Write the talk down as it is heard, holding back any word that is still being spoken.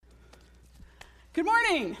Good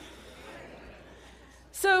morning.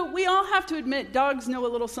 So we all have to admit dogs know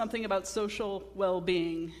a little something about social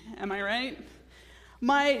well-being. Am I right?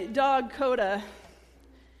 My dog, Coda,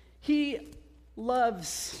 he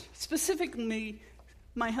loves, specifically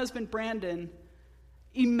my husband, Brandon,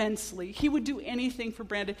 immensely. He would do anything for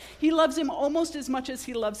Brandon. He loves him almost as much as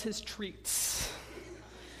he loves his treats.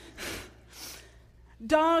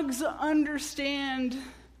 Dogs understand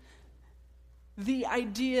the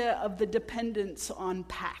idea of the dependence on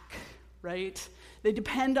pack, right? They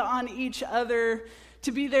depend on each other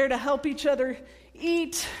to be there to help each other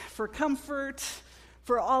eat, for comfort,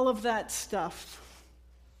 for all of that stuff.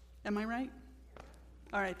 Am I right?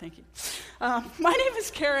 All right, thank you. My name is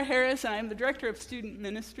Kara Harris, and I am the Director of Student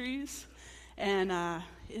Ministries, and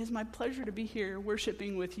it is my pleasure to be here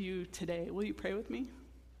worshiping with you today. Will you pray with me?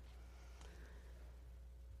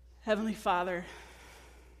 Heavenly Father,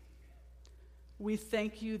 we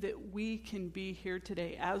thank you that we can be here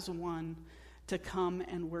today as one to come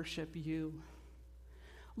and worship you.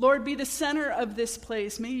 Lord, be the center of this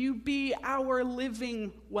place. May you be our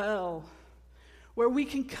living well, where we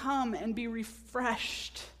can come and be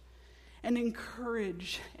refreshed and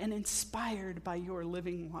encouraged and inspired by your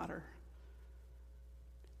living water.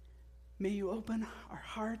 May you open our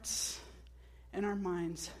hearts and our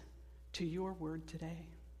minds to your word today.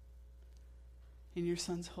 In your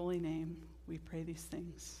Son's holy name, we pray these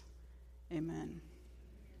things. Amen.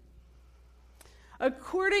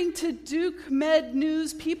 According to Duke Med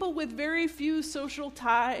News, people with very few social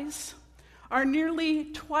ties have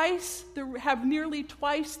nearly twice the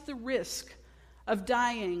risk of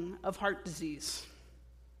dying of heart disease.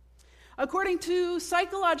 According to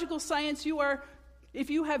psychological science, if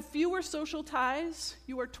you have fewer social ties,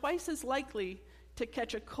 you are twice as likely to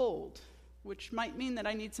catch a cold, which might mean that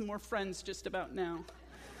I need some more friends just about now.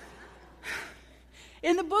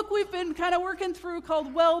 In the book we've been kind of working through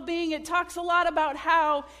called Wellbeing, it talks a lot about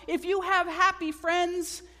how if you have happy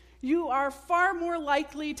friends, you are far more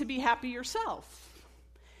likely to be happy yourself.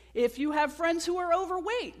 If you have friends who are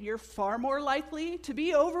overweight, you're far more likely to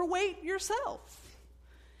be overweight yourself.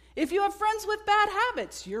 If you have friends with bad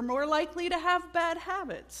habits, you're more likely to have bad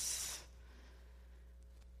habits.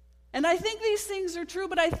 And I think these things are true,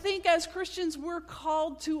 but I think as Christians we're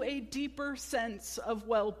called to a deeper sense of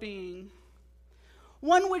well-being.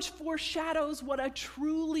 One which foreshadows what a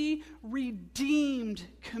truly redeemed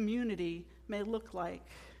community may look like.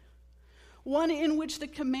 One in which the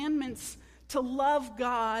commandments to love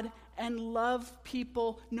God and love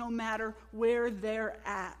people no matter where they're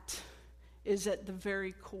at is at the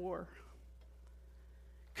very core.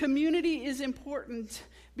 Community is important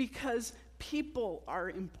because people are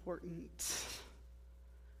important.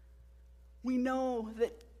 We know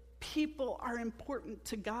that people are important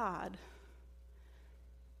to God.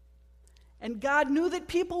 And God knew that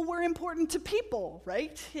people were important to people,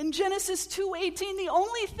 right? In Genesis 2:18, the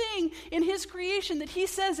only thing in his creation that he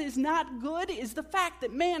says is not good is the fact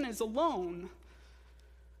that man is alone.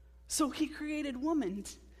 So he created woman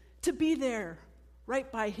to be there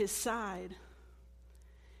right by his side.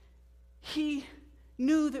 He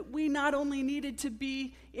knew that we not only needed to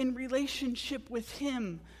be in relationship with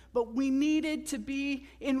him, but we needed to be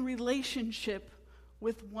in relationship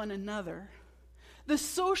with one another. The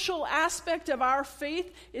social aspect of our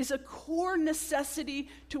faith is a core necessity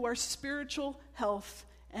to our spiritual health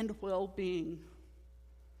and well-being.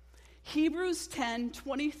 Hebrews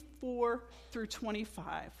 10:24 through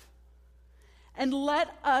 25. And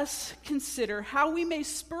let us consider how we may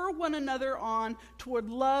spur one another on toward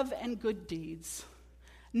love and good deeds,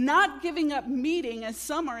 not giving up meeting as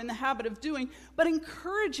some are in the habit of doing, but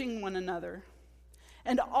encouraging one another,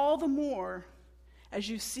 and all the more as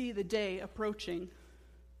you see the day approaching.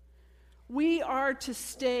 We are to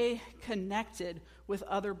stay connected with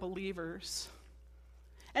other believers.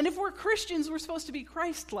 And if we're Christians, we're supposed to be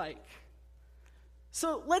Christ-like.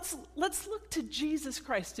 So let's look to Jesus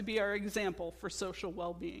Christ to be our example for social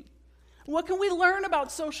well-being. What can we learn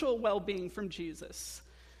about social well-being from Jesus?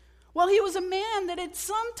 Well, he was a man that had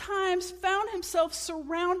sometimes found himself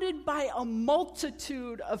surrounded by a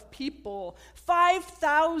multitude of people,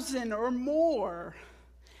 5,000 or more.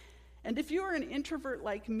 And if you're an introvert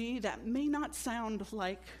like me, that may not sound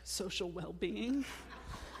like social well-being.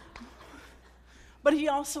 But he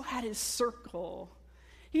also had his circle.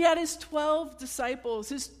 He had his 12 disciples,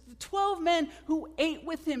 his 12 men who ate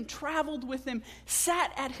with him, traveled with him,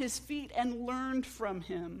 sat at his feet, and learned from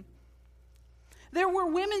him. There were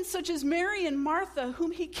women such as Mary and Martha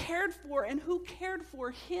whom he cared for and who cared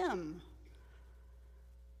for him.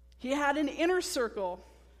 He had an inner circle.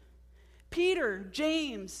 Peter,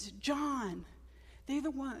 James, John,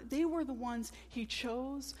 They were the ones he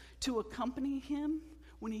chose to accompany him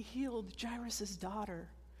when he healed Jairus' daughter.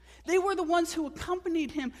 They were the ones who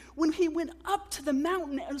accompanied him when he went up to the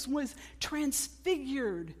mountain and was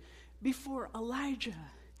transfigured before Elijah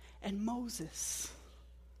and Moses.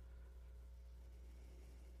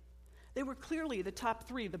 They were clearly the top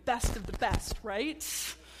three, the best of the best, right?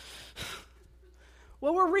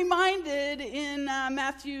 Well, we're reminded in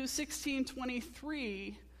Matthew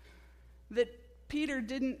 16:23 that Peter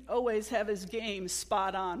didn't always have his game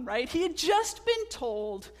spot on, right? He had just been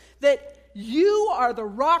told that you are the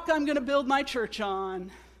rock I'm going to build my church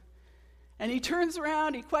on. And he turns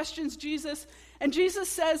around, he questions Jesus, and Jesus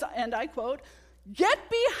says, and I quote, "Get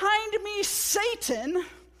behind me, Satan.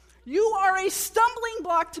 You are a stumbling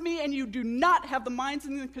block to me, and you do not have the minds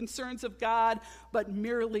and the concerns of God, but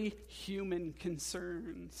merely human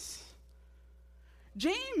concerns."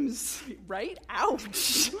 James, right?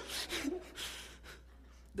 Ouch.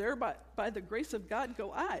 There by the grace of God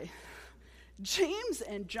go I. James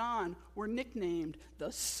and John were nicknamed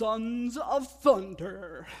the Sons of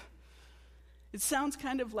Thunder. It sounds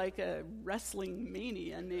kind of like a wrestling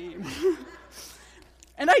mania name.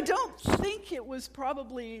 And I don't think it was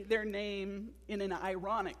probably their name in an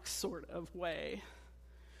ironic sort of way.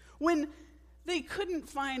 When they couldn't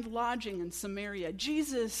find lodging in Samaria,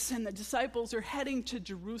 Jesus and the disciples are heading to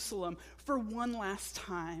Jerusalem for one last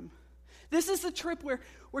time. This is the trip where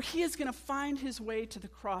he is going to find his way to the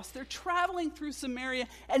cross. They're traveling through Samaria,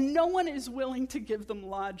 and no one is willing to give them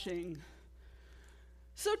lodging.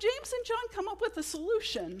 So James and John come up with a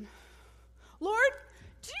solution. Lord,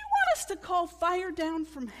 do you want us to call fire down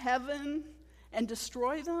from heaven and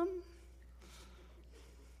destroy them?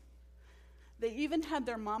 They even had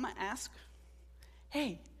their mama ask,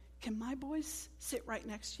 "Hey, can my boys sit right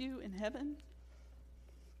next to you in heaven?"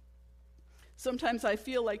 Sometimes I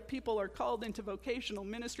feel like people are called into vocational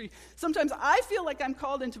ministry. Sometimes I feel like I'm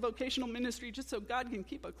called into vocational ministry just so God can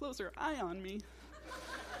keep a closer eye on me.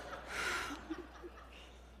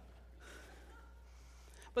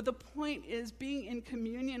 But the point is, being in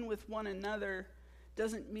communion with one another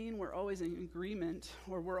doesn't mean we're always in agreement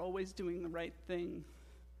or we're always doing the right thing.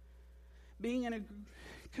 Being in a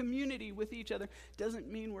community with each other doesn't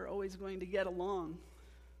mean we're always going to get along.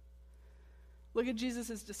 Look at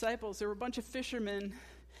Jesus' disciples. There were a bunch of fishermen.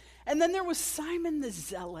 And then there was Simon the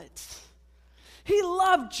Zealot. He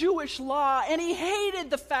loved Jewish law, and he hated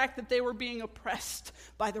the fact that they were being oppressed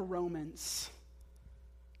by the Romans.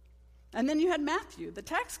 And then you had Matthew, the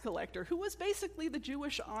tax collector, who was basically the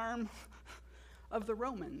Jewish arm of the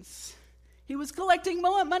Romans. He was collecting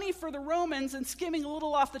money for the Romans and skimming a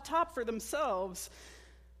little off the top for themselves.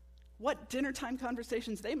 What dinner time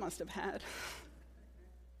conversations they must have had.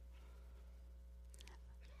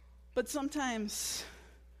 But sometimes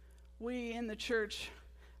we in the church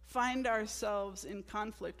find ourselves in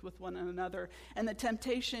conflict with one another, and the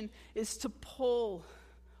temptation is to pull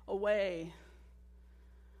away.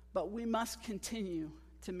 But we must continue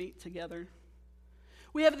to meet together.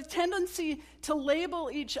 We have the tendency to label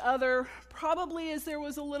each other, probably as there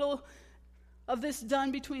was a little of this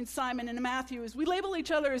done between Simon and Matthew, is we label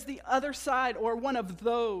each other as the other side or one of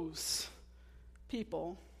those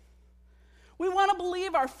people. We want to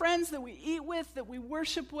believe our friends that we eat with, that we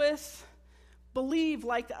worship with, believe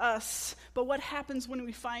like us. But what happens when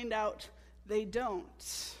we find out they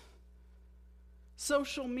don't?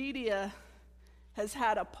 Social media has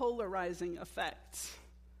had a polarizing effect.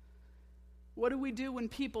 What do we do when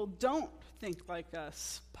people don't think like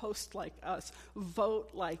us, post like us,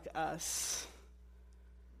 vote like us?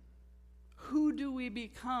 Who do we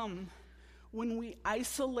become when we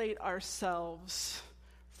isolate ourselves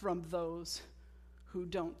from those who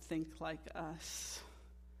don't think like us?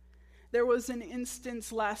 There was an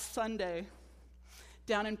instance last Sunday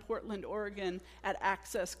down in Portland, Oregon at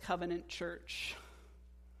Access Covenant Church.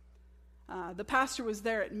 The pastor was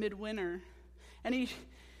there at midwinter, and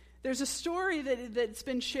there's a story that's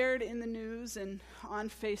been shared in the news and on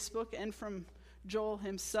Facebook and from Joel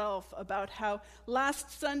himself about how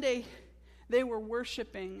last Sunday they were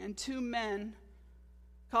worshiping, and two men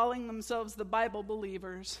calling themselves the Bible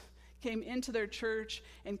believers came into their church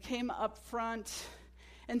and came up front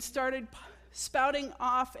and started spouting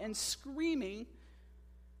off and screaming.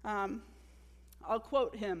 I'll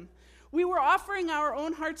quote him. "We were offering our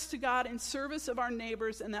own hearts to God in service of our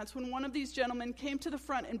neighbors, and that's when one of these gentlemen came to the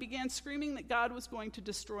front and began screaming that God was going to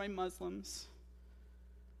destroy Muslims."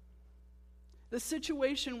 The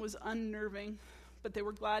situation was unnerving, but they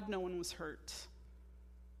were glad no one was hurt.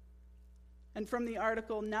 And from the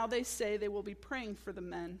article, now they say they will be praying for the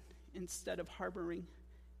men instead of harboring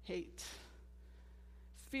hate.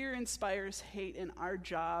 Fear inspires hate, and our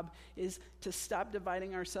job is to stop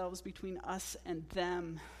dividing ourselves between us and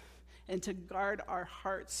them and to guard our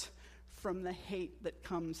hearts from the hate that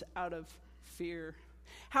comes out of fear.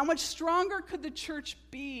 How much stronger could the church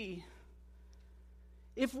be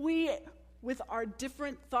if we, with our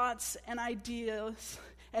different thoughts and ideals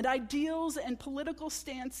and political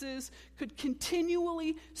stances, could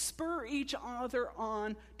continually spur each other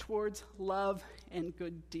on towards love and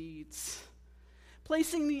good deeds,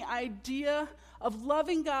 placing the idea of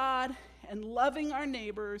loving God and loving our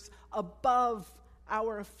neighbors above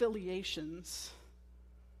our affiliations.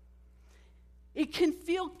 It can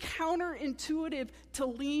feel counterintuitive to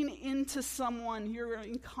lean into someone you're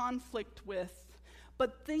in conflict with,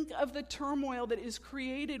 but think of the turmoil that is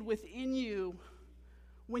created within you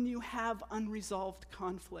when you have unresolved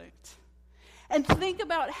conflict. And think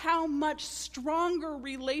about how much stronger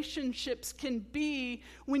relationships can be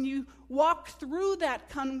when you walk through that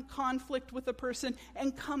conflict with a person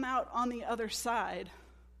and come out on the other side.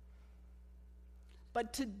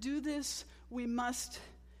 But to do this, we must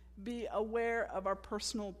be aware of our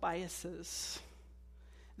personal biases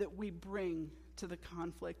that we bring to the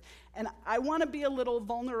conflict. And I want to be a little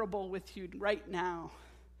vulnerable with you right now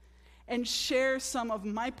and share some of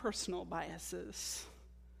my personal biases.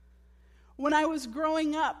 When I was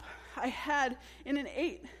growing up, I had in an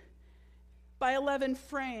 8x11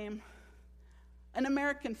 frame an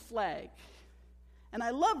American flag. And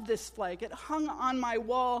I loved this flag. It hung on my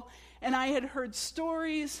wall, and I had heard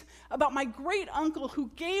stories about my great uncle who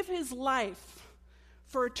gave his life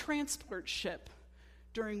for a transport ship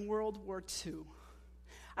during World War II.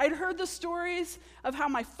 I'd heard the stories of how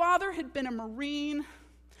my father had been a Marine.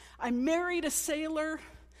 I married a sailor.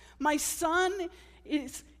 My son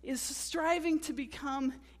is striving to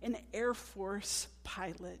become an Air Force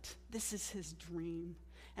pilot. This is his dream.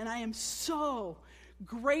 And I am so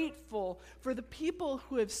grateful for the people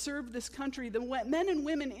who have served this country, the men and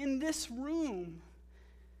women in this room.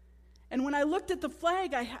 And when I looked at the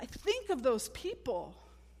flag, I think of those people.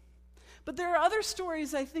 But there are other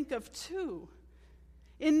stories I think of too.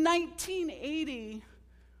 In 1980,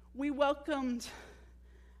 we welcomed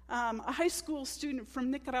a high school student from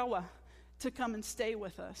Nicaragua to come and stay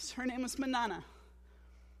with us. Her name was Manana.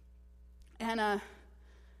 And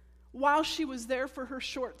while she was there for her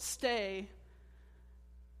short stay,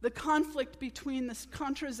 the conflict between the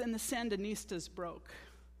Contras and the Sandinistas broke.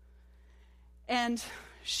 And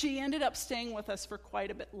she ended up staying with us for quite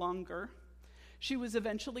a bit longer. She was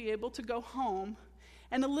eventually able to go home.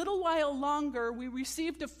 And a little while longer, we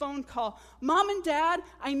received a phone call. Mom and Dad,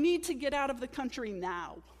 I need to get out of the country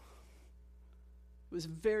now. It was a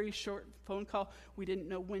very short phone call. We didn't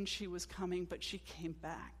know when she was coming, but she came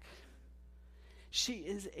back. She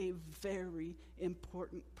is a very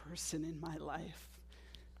important person in my life.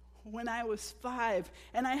 When I was 5,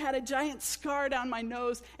 and I had a giant scar down my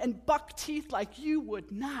nose and buck teeth like you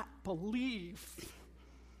would not believe.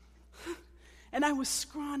 And I was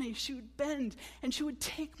scrawny. She would bend, and she would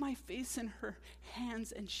take my face in her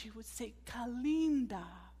hands, and she would say, Kalinda,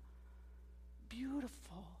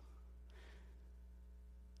 beautiful.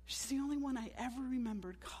 She's the only one I ever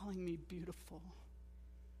remembered calling me beautiful.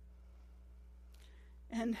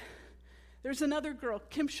 And there's another girl,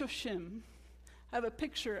 Kim Shoshim. I have a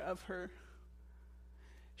picture of her.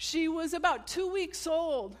 She was about 2 weeks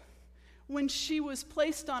old when she was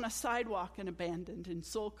placed on a sidewalk and abandoned in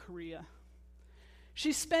Seoul, Korea.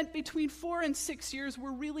 She spent between 4 and 6 years.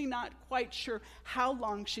 We're really not quite sure how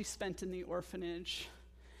long she spent in the orphanage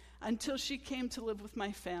until she came to live with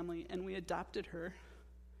my family, and we adopted her,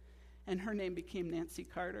 and her name became Nancy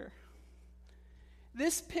Carter.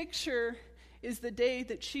 This picture is the day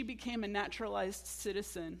that she became a naturalized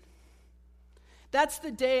citizen. That's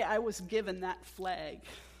the day I was given that flag.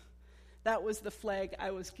 That was the flag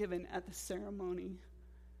I was given at the ceremony.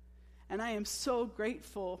 And I am so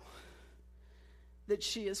grateful that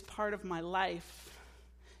she is part of my life.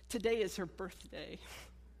 Today is her birthday.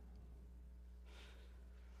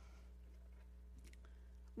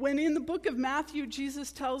 When in the book of Matthew,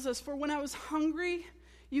 Jesus tells us, for when I was hungry,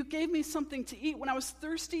 you gave me something to eat. When I was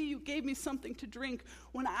thirsty, you gave me something to drink.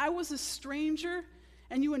 When I was a stranger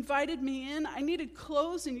and you invited me in, I needed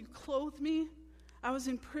clothes and you clothed me. I was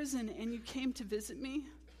in prison and you came to visit me.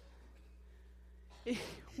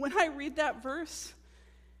 When I read that verse,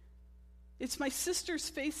 it's my sister's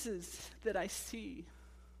faces that I see.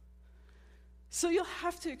 So you'll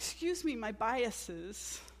have to excuse me, my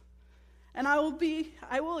biases. And I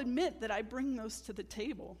will admit that I bring those to the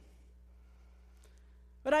table.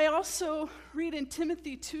 But I also read in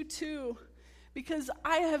Timothy 2:2, because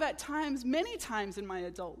I have at times, many times in my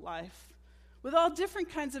adult life, with all different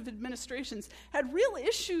kinds of administrations, had real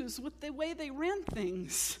issues with the way they ran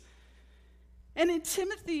things. And in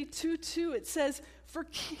Timothy 2:2, it says,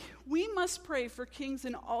 we must pray for kings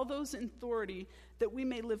and all those in authority, that we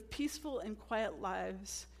may live peaceful and quiet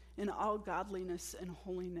lives in all godliness and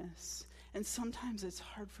holiness. And sometimes it's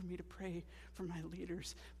hard for me to pray for my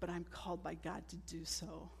leaders, but I'm called by God to do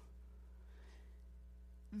so.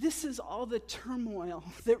 This is all the turmoil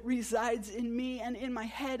that resides in me and in my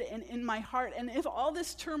head and in my heart. And if all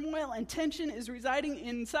this turmoil and tension is residing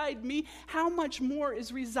inside me, how much more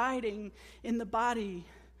is residing in the body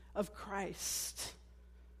of Christ?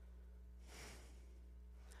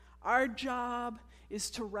 Our job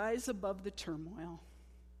is to rise above the turmoil.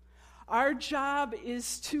 Our job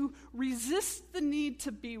is to resist the need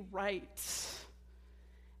to be right.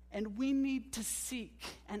 And we need to seek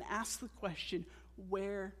and ask the question,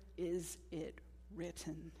 where is it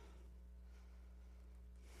written?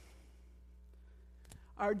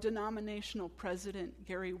 Our denominational president,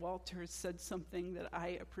 Gary Walters, said something that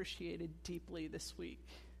I appreciated deeply this week.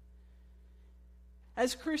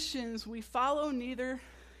 As Christians, we follow neither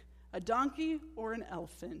a donkey or an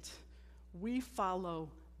elephant. We follow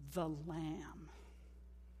the Lamb.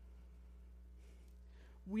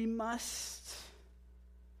 We must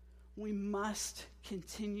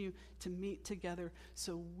continue to meet together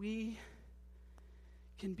so we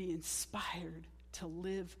can be inspired to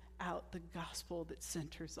live out the gospel that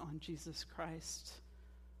centers on Jesus Christ.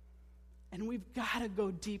 And we've got to go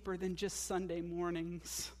deeper than just Sunday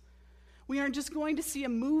mornings. We aren't just going to see a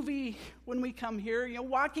movie when we come here,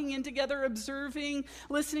 walking in together, observing,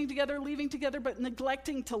 listening together, leaving together, but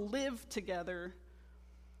neglecting to live together.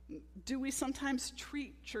 Do we sometimes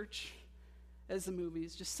treat church as the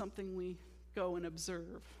movies, just something we go and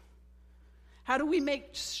observe? How do we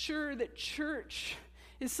make sure that church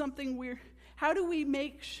is something how do we,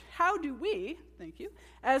 thank you,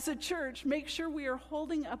 as a church, make sure we are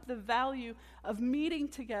holding up the value of meeting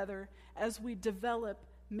together as we develop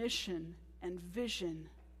mission and vision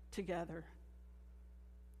together?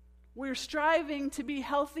 We're striving to be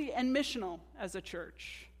healthy and missional as a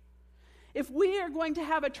church. If we are going to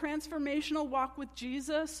have a transformational walk with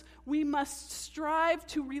Jesus, we must strive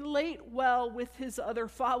to relate well with his other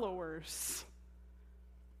followers.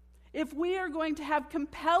 If we are going to have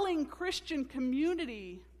compelling Christian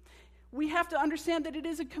community, we have to understand that it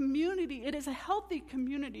is a community, it is a healthy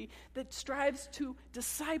community that strives to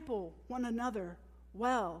disciple one another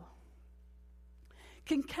well.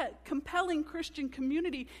 Compelling Christian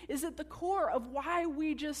community is at the core of why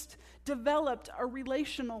we just developed a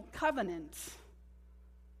relational covenant.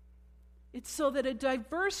 It's so that a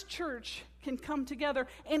diverse church can come together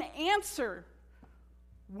and answer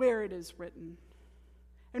where it is written,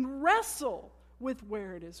 and wrestle with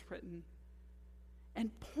where it is written,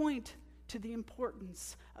 and point to the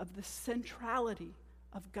importance of the centrality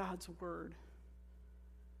of God's word.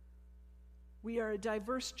 We are a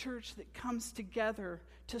diverse church that comes together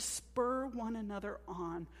to spur one another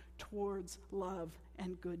on towards love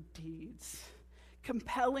and good deeds.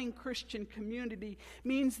 Compelling Christian community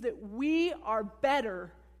means that we are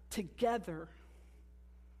better together.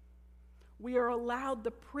 We are allowed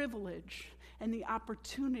the privilege and the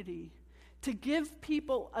opportunity to give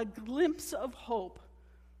people a glimpse of hope.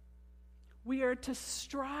 We are to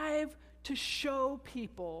strive to show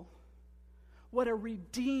people what a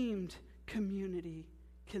redeemed community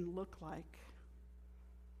can look like.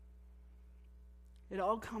 It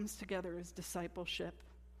all comes together as discipleship.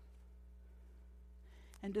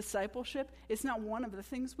 And discipleship is not one of the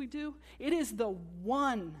things we do. It is the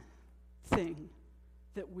one thing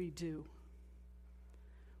that we do.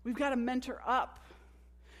 We've got to mentor up.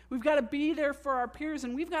 We've got to be there for our peers,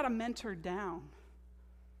 and we've got to mentor down.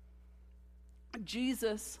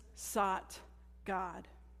 Jesus sought God.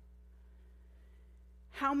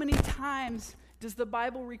 How many times does the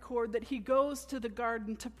Bible record that he goes to the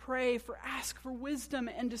garden to pray, ask for wisdom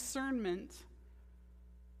and discernment?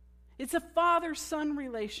 It's a father-son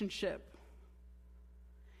relationship.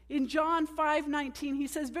 In John 5:19, he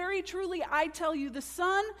says, "Very truly I tell you, the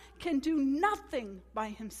Son can do nothing by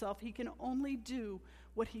himself. He can only do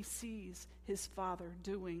what he sees his Father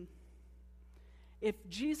doing." If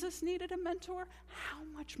Jesus needed a mentor, how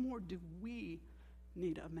much more do we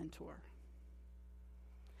need a mentor?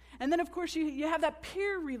 And then, of course, you have that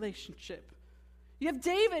peer relationship. You have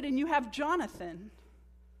David and you have Jonathan,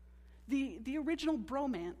 the original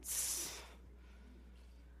bromance.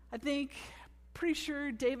 I think, pretty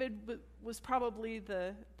sure David was probably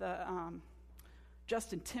the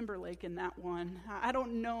Justin Timberlake in that one. I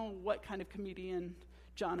don't know what kind of comedian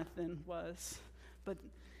Jonathan was, but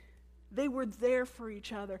They were there for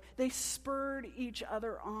each other. They spurred each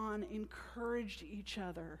other on, encouraged each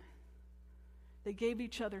other. They gave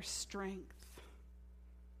each other strength.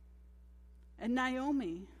 And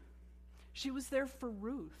Naomi, she was there for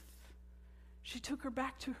Ruth. She took her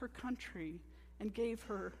back to her country and gave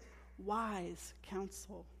her wise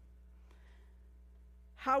counsel.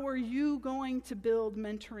 How are you going to build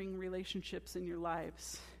mentoring relationships in your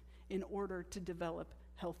lives in order to develop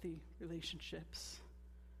healthy relationships?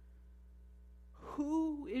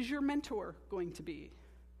 Who is your mentor going to be?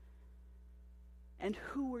 And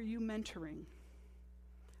who are you mentoring?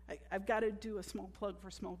 I've got to do a small plug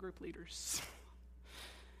for small group leaders.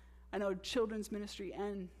 I know children's ministry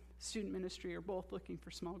and student ministry are both looking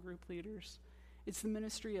for small group leaders. It's the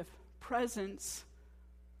ministry of presence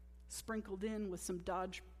sprinkled in with some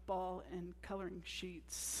dodgeball and coloring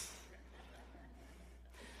sheets.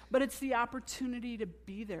 But it's the opportunity to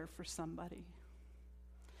be there for somebody.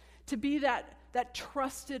 To be that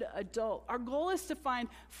trusted adult. Our goal is to find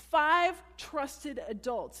 5 trusted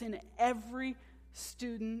adults in every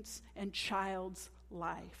student's and child's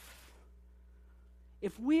life.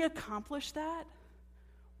 If we accomplish that,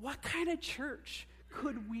 what kind of church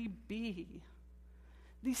could we be?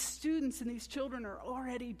 These students and these children are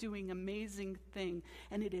already doing amazing things,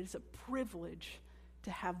 and it is a privilege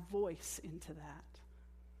to have voice into that.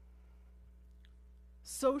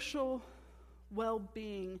 Social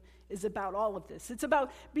well-being is about all of this. It's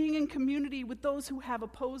about being in community with those who have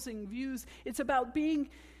opposing views. It's about being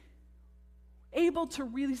able to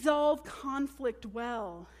resolve conflict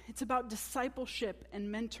well. It's about discipleship and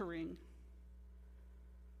mentoring.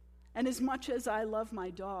 And as much as I love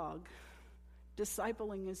my dog,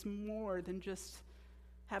 discipling is more than just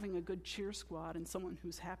having a good cheer squad and someone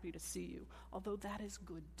who's happy to see you, although that is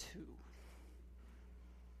good too.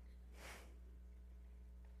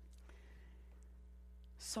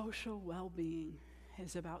 Social well-being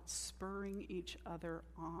is about spurring each other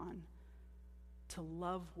on to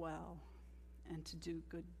love well and to do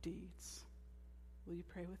good deeds. Will you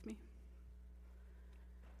pray with me?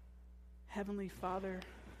 Heavenly Father,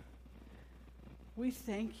 we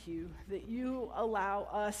thank you that you allow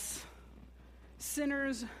us,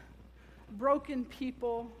 sinners, broken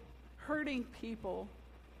people, hurting people,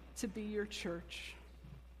 to be your church.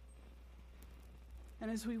 And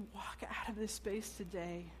as we walk out of this space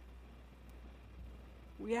today,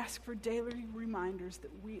 we ask for daily reminders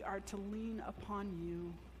that we are to lean upon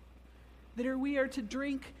you, that we are to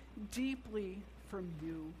drink deeply from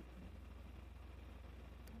you.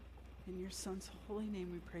 In your Son's holy name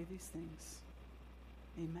we pray these things.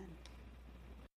 Amen.